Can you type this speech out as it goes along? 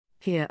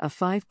Here are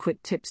 5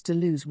 quick tips to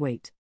lose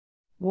weight.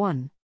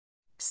 1.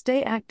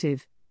 Stay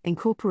active.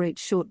 Incorporate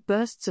short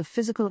bursts of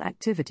physical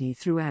activity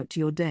throughout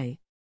your day.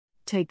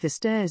 Take the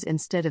stairs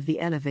instead of the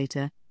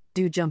elevator,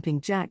 do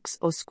jumping jacks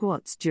or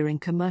squats during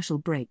commercial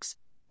breaks,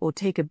 or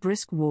take a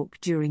brisk walk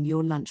during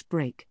your lunch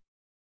break.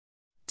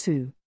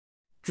 2.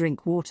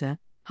 Drink water.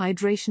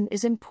 Hydration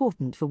is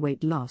important for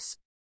weight loss.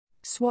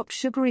 Swap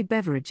sugary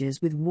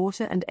beverages with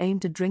water and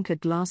aim to drink a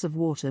glass of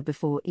water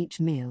before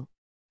each meal.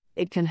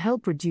 It can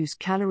help reduce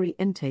calorie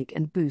intake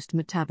and boost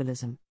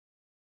metabolism.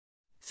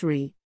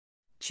 3.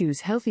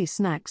 Choose healthy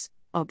snacks.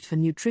 Opt for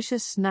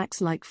nutritious snacks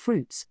like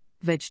fruits,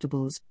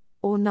 vegetables,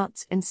 or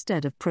nuts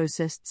instead of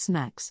processed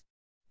snacks.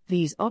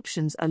 These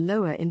options are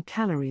lower in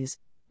calories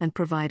and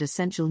provide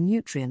essential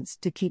nutrients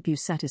to keep you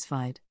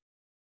satisfied.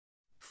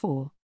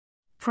 4.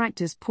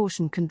 Practice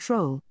portion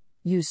control.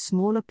 Use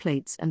smaller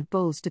plates and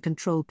bowls to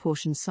control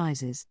portion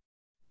sizes.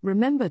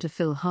 Remember to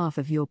fill half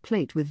of your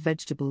plate with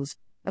vegetables,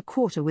 a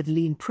quarter with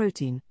lean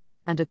protein,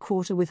 and a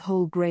quarter with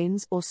whole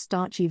grains or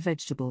starchy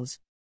vegetables.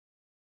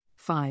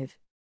 5.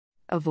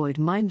 Avoid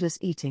mindless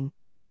eating.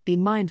 Be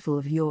mindful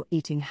of your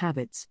eating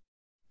habits.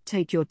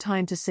 Take your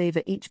time to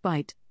savor each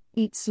bite,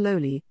 eat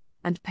slowly,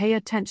 and pay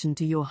attention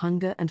to your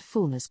hunger and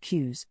fullness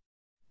cues.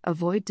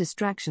 Avoid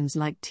distractions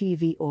like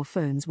TV or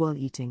phones while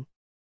eating.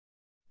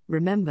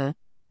 Remember,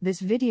 this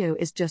video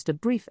is just a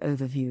brief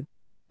overview,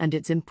 and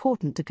it's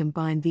important to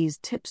combine these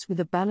tips with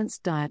a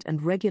balanced diet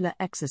and regular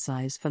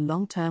exercise for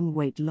long-term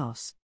weight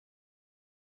loss.